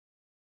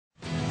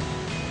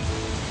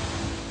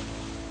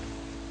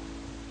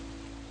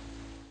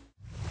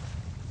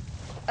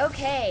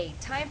Okay,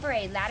 time for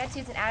a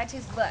Latitudes and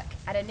Attitudes look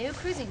at a new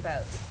cruising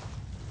boat.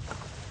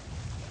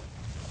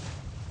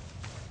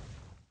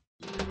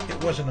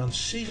 It was an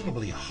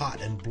unseasonably hot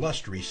and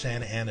blustery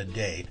Santa Ana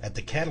day at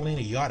the Catalina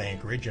yacht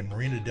anchorage in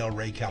Marina del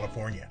Rey,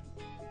 California.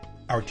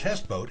 Our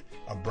test boat,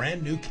 a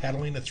brand new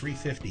Catalina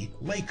 350,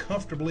 lay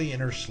comfortably in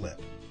her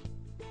slip.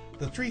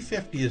 The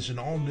 350 is an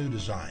all-new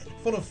design,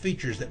 full of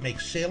features that make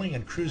sailing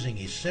and cruising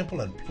a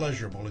simple and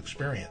pleasurable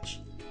experience.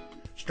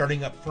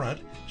 Starting up front,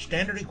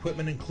 standard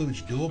equipment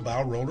includes dual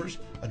bow rollers,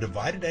 a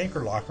divided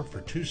anchor locker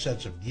for 2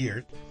 sets of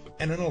gears,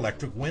 and an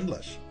electric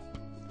windlass.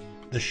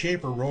 The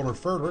Shaper roller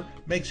furler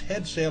makes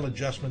head sail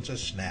adjustments a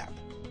snap.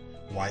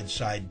 Wide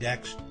side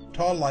decks,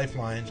 tall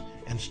lifelines,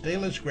 and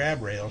stainless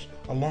grab rails,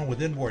 along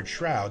with inboard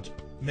shrouds,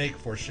 make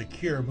for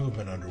secure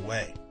movement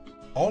underway.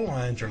 All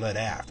lines are led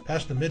aft,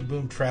 past the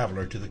mid-boom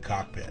traveler to the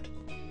cockpit.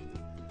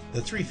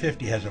 The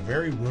 350 has a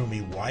very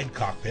roomy, wide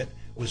cockpit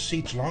with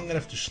seats long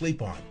enough to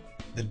sleep on.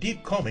 The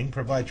deep combing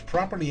provides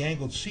properly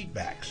angled seat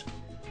backs.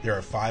 There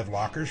are 5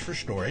 lockers for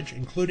storage,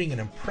 including an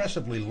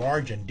impressively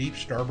large and deep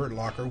starboard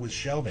locker with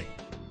shelving.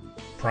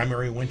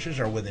 Primary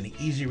winches are within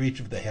easy reach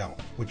of the helm,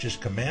 which is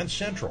command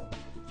central.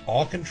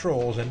 All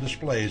controls and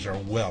displays are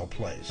well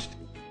placed.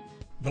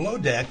 Below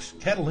decks,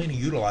 Catalina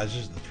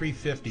utilizes the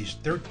 350's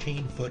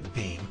 13-foot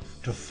beam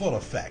to full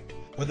effect,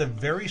 with a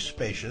very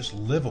spacious,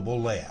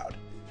 livable layout.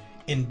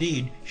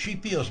 Indeed, she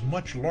feels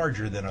much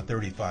larger than a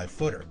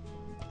 35-footer.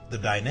 The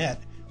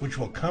dinette, which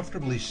will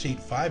comfortably seat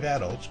 5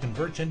 adults,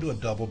 converts into a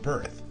double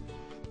berth.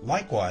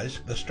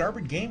 Likewise, the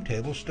starboard game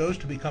table stows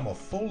to become a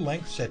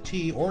full-length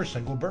settee or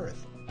single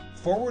berth.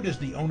 Forward is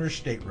the owner's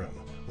stateroom,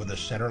 with a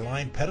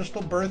centerline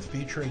pedestal berth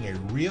featuring a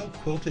real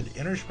quilted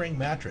innerspring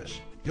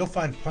mattress. You'll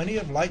find plenty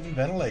of light and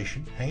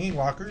ventilation, hanging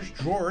lockers,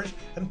 drawers,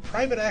 and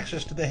private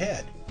access to the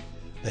head.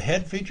 The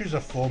head features a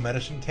full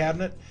medicine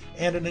cabinet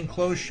and an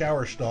enclosed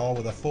shower stall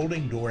with a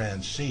folding door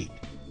and seat.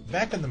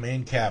 Back in the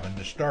main cabin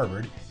to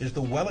starboard is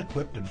the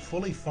well-equipped and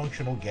fully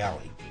functional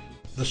galley.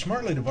 The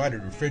smartly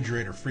divided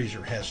refrigerator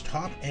freezer has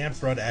top and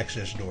front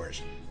access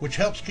doors, which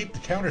helps keep the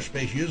counter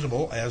space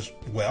usable as,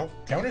 well,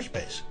 counter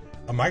space.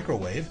 A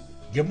microwave,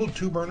 gimbal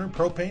 2-burner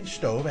propane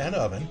stove and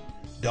oven,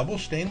 double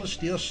stainless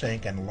steel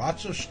sink, and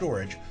lots of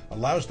storage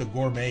allows the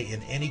gourmet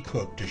in any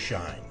cook to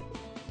shine.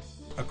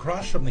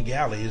 Across from the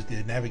galley is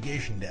the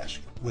navigation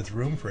desk, with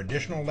room for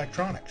additional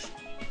electronics.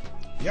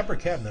 The upper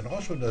cabinet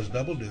also does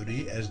double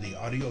duty as the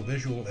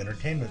audio-visual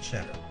entertainment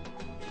center.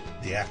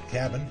 The aft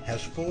cabin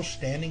has full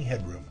standing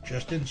headroom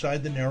just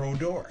inside the narrow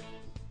door.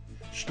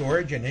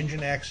 Storage and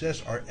engine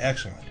access are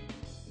excellent.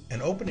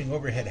 An opening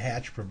overhead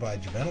hatch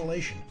provides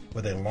ventilation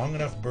with a long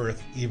enough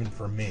berth even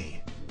for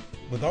me.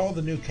 With all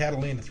the new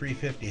Catalina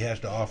 350 has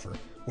to offer,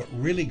 what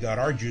really got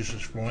our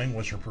juices flowing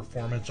was her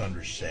performance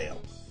under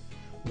sail.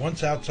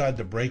 Once outside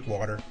the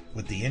breakwater,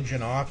 with the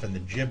engine off and the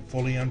jib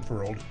fully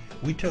unfurled,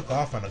 we took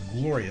off on a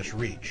glorious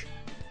reach.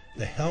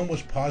 The helm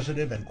was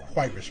positive and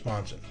quite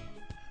responsive.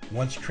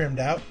 Once trimmed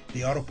out,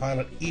 the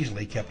autopilot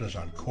easily kept us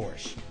on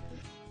course.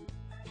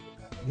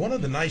 One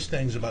of the nice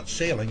things about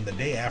sailing the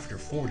day after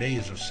 4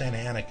 days of Santa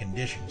Ana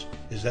conditions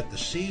is that the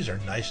seas are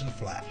nice and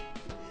flat.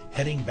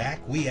 Heading back,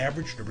 we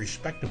averaged a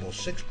respectable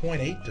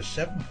 6.8 to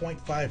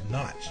 7.5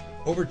 knots,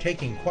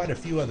 overtaking quite a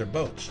few other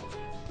boats.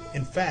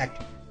 In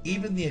fact,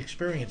 even the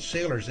experienced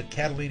sailors at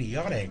Catalina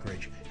yacht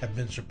anchorage have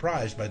been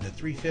surprised by the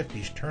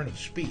 350's turn of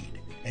speed,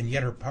 and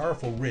yet her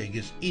powerful rig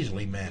is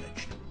easily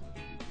managed.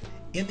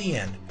 In the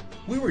end,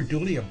 we were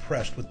duly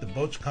impressed with the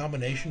boat's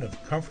combination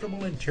of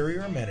comfortable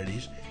interior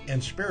amenities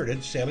and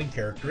spirited sailing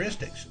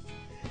characteristics.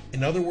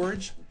 In other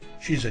words,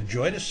 she's a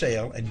joy to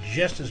sail and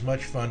just as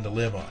much fun to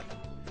live on.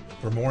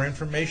 For more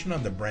information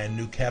on the brand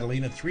new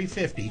Catalina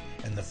 350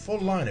 and the full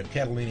line of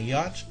Catalina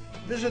yachts,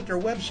 visit their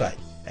website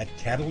at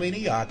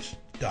catalinayachts.com.